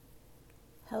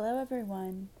Hello,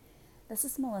 everyone. This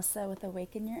is Melissa with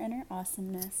Awaken Your Inner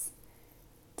Awesomeness.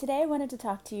 Today, I wanted to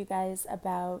talk to you guys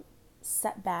about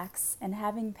setbacks and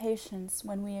having patience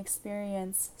when we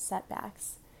experience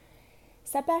setbacks.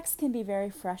 Setbacks can be very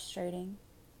frustrating,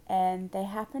 and they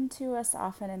happen to us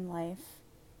often in life.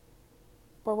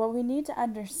 But what we need to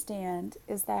understand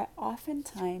is that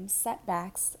oftentimes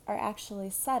setbacks are actually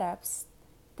setups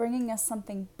bringing us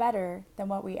something better than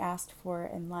what we asked for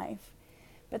in life.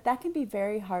 But that can be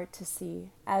very hard to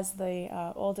see. As the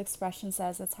old expression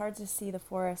says, it's hard to see the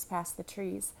forest past the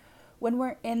trees. When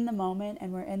we're in the moment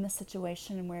and we're in the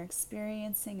situation and we're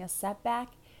experiencing a setback,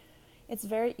 it's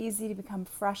very easy to become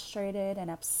frustrated and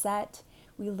upset.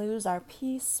 We lose our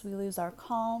peace, we lose our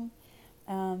calm.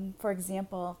 For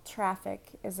example,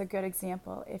 traffic is a good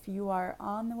example. If you are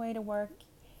on the way to work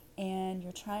and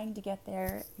you're trying to get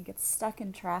there, you get stuck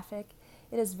in traffic,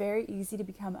 it is very easy to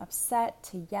become upset,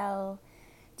 to yell,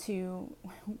 to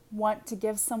want to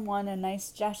give someone a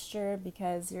nice gesture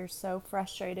because you're so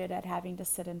frustrated at having to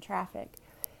sit in traffic.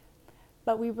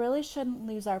 But we really shouldn't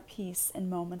lose our peace in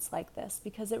moments like this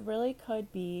because it really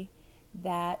could be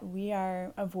that we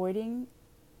are avoiding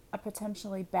a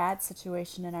potentially bad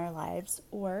situation in our lives,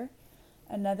 or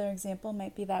another example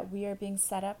might be that we are being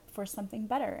set up for something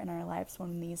better in our lives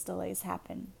when these delays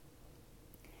happen.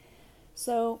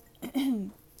 So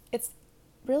it's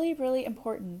really, really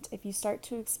important if you start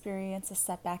to experience a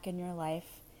setback in your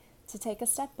life to take a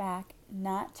step back,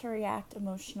 not to react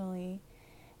emotionally,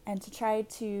 and to try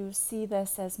to see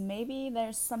this as maybe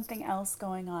there's something else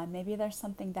going on. Maybe there's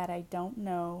something that I don't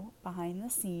know behind the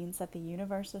scenes that the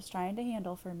universe is trying to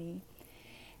handle for me.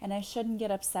 And I shouldn't get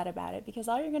upset about it because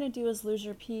all you're going to do is lose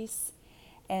your peace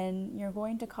and you're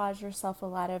going to cause yourself a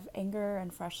lot of anger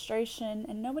and frustration.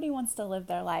 And nobody wants to live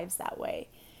their lives that way.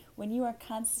 When you are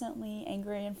constantly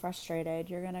angry and frustrated,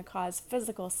 you're going to cause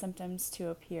physical symptoms to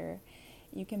appear.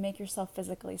 You can make yourself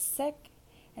physically sick,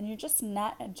 and you're just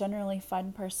not a generally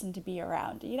fun person to be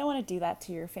around. You don't want to do that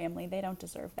to your family. They don't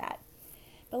deserve that.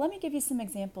 But let me give you some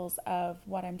examples of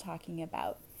what I'm talking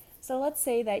about. So let's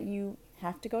say that you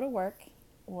have to go to work,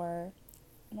 or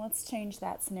let's change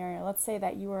that scenario. Let's say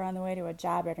that you were on the way to a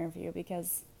job interview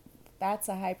because that's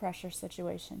a high pressure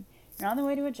situation. You're on the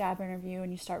way to a job interview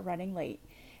and you start running late.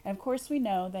 And of course, we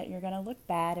know that you're going to look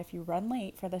bad if you run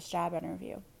late for this job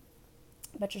interview.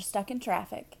 But you're stuck in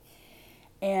traffic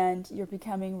and you're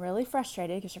becoming really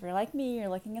frustrated because if you're like me, you're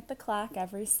looking at the clock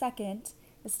every second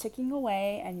is ticking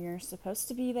away and you're supposed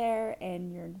to be there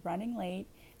and you're running late.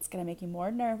 It's going to make you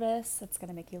more nervous. It's going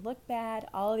to make you look bad.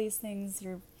 All of these things,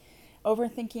 you're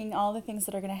overthinking all the things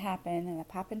that are going to happen and that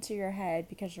pop into your head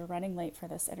because you're running late for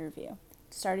this interview,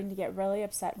 starting to get really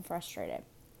upset and frustrated.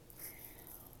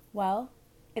 Well,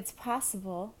 it's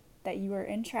possible that you were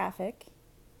in traffic,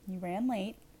 you ran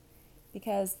late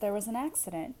because there was an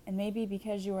accident, and maybe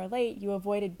because you were late, you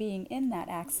avoided being in that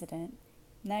accident.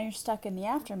 Now you're stuck in the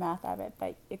aftermath of it,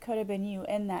 but it could have been you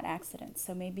in that accident,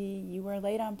 so maybe you were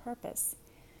late on purpose.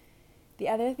 The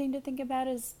other thing to think about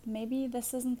is maybe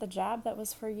this isn't the job that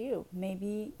was for you.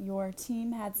 Maybe your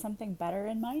team had something better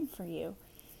in mind for you.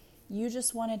 You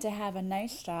just wanted to have a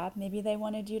nice job. Maybe they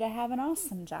wanted you to have an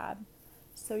awesome job.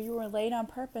 So you were late on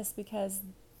purpose because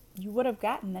you would have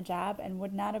gotten the job and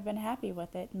would not have been happy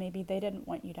with it. Maybe they didn't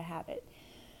want you to have it.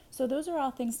 So those are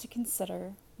all things to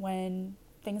consider when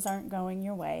things aren't going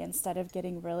your way. Instead of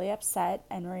getting really upset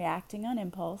and reacting on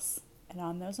impulse and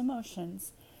on those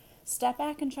emotions, step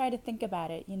back and try to think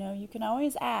about it. You can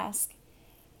always ask,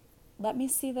 let me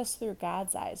see this through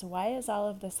God's eyes. Why is all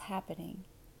of this happening?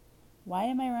 Why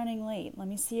am I running late? Let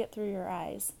me see it through your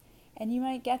eyes. And you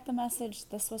might get the message,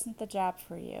 this wasn't the job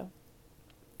for you.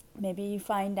 Maybe you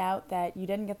find out that you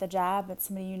didn't get the job, but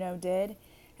somebody you know did,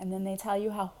 and then they tell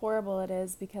you how horrible it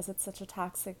is because it's such a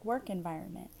toxic work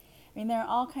environment. I mean, there are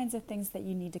all kinds of things that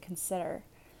you need to consider.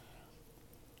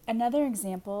 Another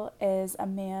example is a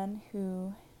man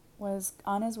who was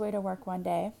on his way to work one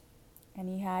day, and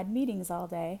he had meetings all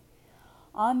day.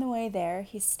 On the way there,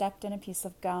 he stepped in a piece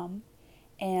of gum,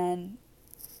 and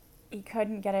he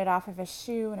couldn't get it off of his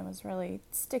shoe, and it was really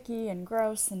sticky and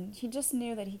gross, and he just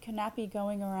knew that he could not be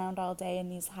going around all day in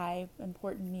these high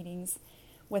important meetings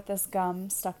with this gum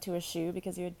stuck to his shoe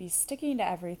because he would be sticking to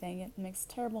everything. It makes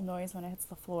terrible noise when it hits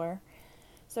the floor.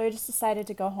 So he just decided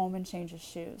to go home and change his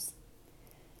shoes.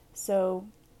 So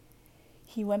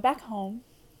he went back home,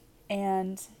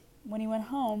 and when he went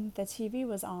home, the TV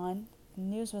was on, the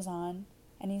news was on,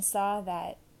 and he saw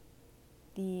that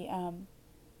the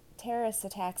terrorist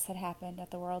attacks had happened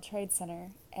at the World Trade Center,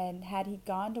 and had he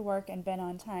gone to work and been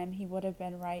on time, he would have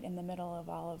been right in the middle of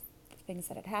all of the things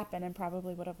that had happened and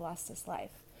probably would have lost his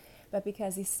life. but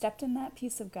because he stepped in that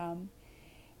piece of gum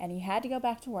and he had to go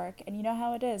back to work. And you know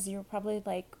how it is. You're probably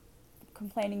like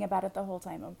complaining about it the whole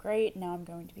time. Oh, great, now I'm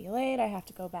going to be late. I have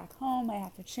to go back home. I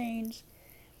have to change.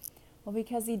 Well,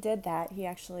 because he did that, he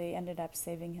actually ended up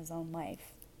saving his own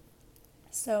life.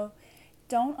 So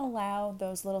don't allow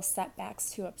those little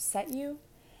setbacks to upset you.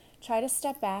 Try to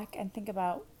step back and think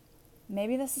about,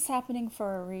 maybe this is happening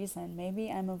for a reason.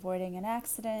 Maybe I'm avoiding an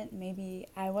accident. Maybe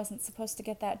I wasn't supposed to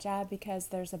get that job because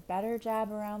there's a better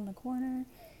job around the corner.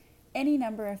 Any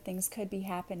number of things could be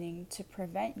happening to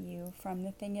prevent you from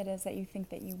the thing it is that you think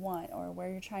that you want or where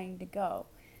you're trying to go.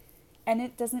 And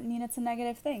it doesn't mean it's a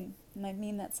negative thing. It might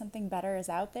mean that something better is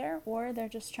out there, or they're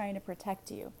just trying to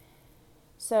protect you.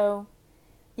 So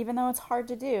even though it's hard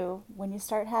to do, when you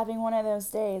start having one of those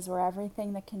days where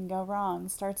everything that can go wrong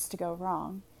starts to go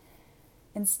wrong,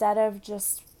 instead of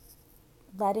just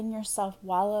letting yourself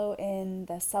wallow in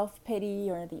the self-pity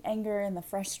or the anger and the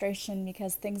frustration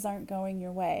because things aren't going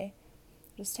your way,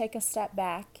 just take a step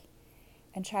back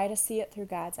and try to see it through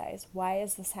God's eyes. Why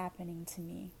is this happening to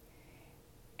me?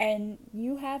 And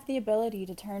you have the ability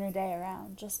to turn a day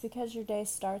around. Just because your day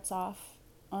starts off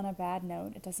on a bad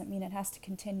note, it doesn't mean it has to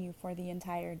continue for the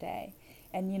entire day.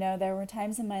 And there were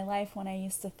times in my life when I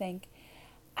used to think,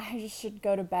 I just should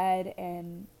go to bed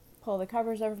and pull the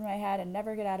covers over my head and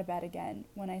never get out of bed again.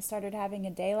 When I started having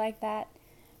a day like that,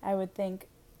 I would think,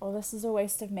 well, this is a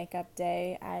waste of makeup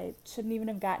day. I shouldn't even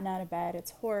have gotten out of bed. It's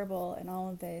horrible, and all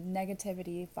of the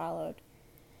negativity followed.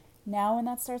 Now when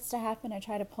that starts to happen, I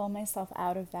try to pull myself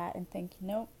out of that and think,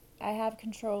 nope, I have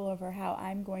control over how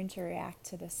I'm going to react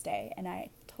to this day. And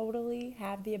I totally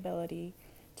have the ability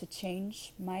to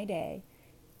change my day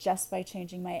just by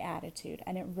changing my attitude.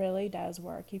 And it really does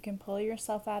work. You can pull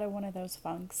yourself out of one of those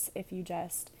funks if you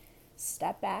just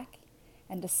step back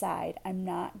and decide, I'm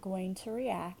not going to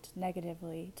react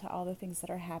negatively to all the things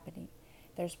that are happening.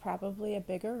 There's probably a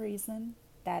bigger reason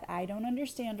that I don't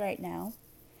understand right now.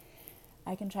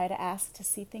 I can try to ask to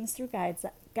see things through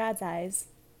God's eyes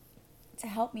to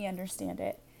help me understand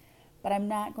it, but I'm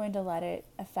not going to let it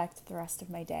affect the rest of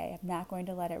my day. I'm not going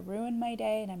to let it ruin my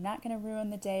day, and I'm not going to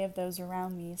ruin the day of those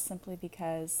around me simply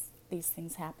because these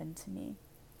things happen to me.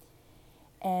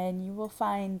 And you will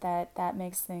find that that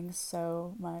makes things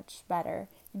so much better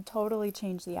and totally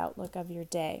change the outlook of your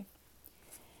day.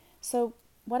 So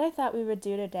what I thought we would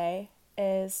do today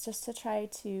is just to try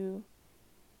to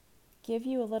give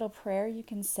you a little prayer you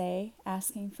can say,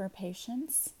 asking for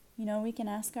patience. We can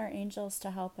ask our angels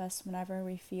to help us whenever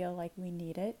we feel like we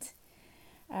need it.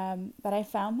 But I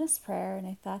found this prayer, and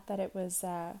I thought that it was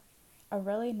a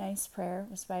really nice prayer.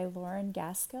 It was by Lauren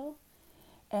Gaskill,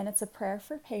 and it's a prayer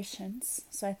for patience.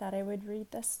 So I thought I would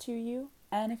read this to you.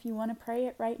 And if you want to pray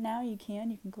it right now, you can.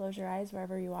 You can close your eyes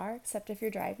wherever you are, except if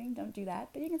you're driving. Don't do that.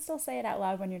 But you can still say it out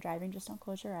loud when you're driving. Just don't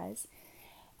close your eyes.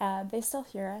 They still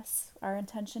hear us. Our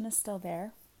intention is still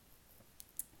there.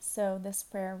 So this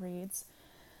prayer reads,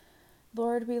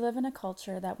 Lord, we live in a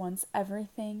culture that wants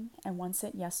everything and wants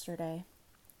it yesterday.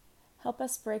 Help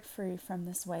us break free from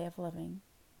this way of living.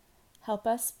 Help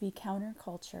us be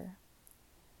counterculture.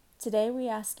 Today we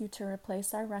ask you to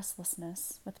replace our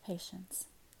restlessness with patience,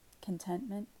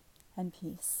 contentment, and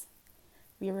peace.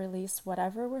 We release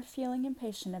whatever we're feeling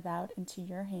impatient about into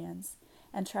your hands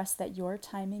and trust that your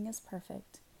timing is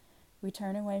perfect. We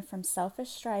turn away from selfish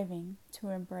striving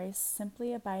to embrace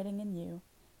simply abiding in you.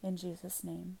 In Jesus'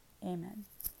 name, amen.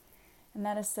 And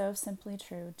that is so simply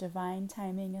true. Divine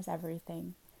timing is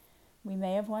everything. We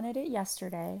may have wanted it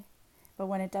yesterday, but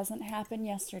when it doesn't happen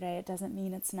yesterday, it doesn't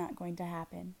mean it's not going to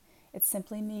happen. It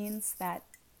simply means that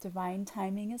divine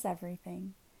timing is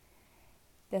everything.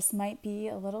 This might be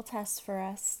a little test for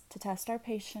us to test our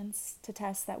patience, to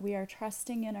test that we are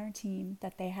trusting in our team,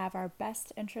 that they have our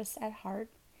best interests at heart,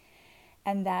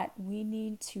 and that we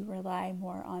need to rely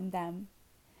more on them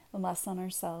and less on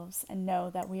ourselves, and know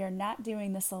that we are not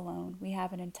doing this alone. We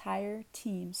have an entire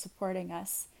team supporting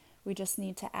us. We just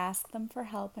need to ask them for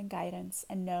help and guidance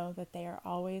and know that they are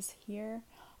always here,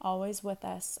 always with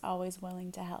us, always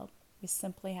willing to help. We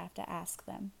simply have to ask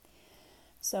them.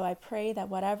 So I pray that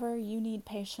whatever you need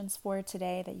patience for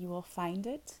today, that you will find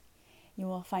it. You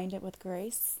will find it with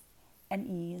grace and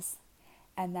ease,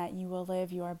 and that you will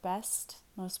live your best,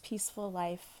 most peaceful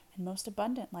life and most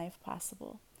abundant life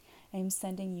possible. I am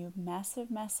sending you massive,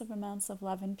 massive amounts of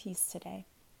love and peace today.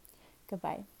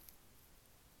 Goodbye.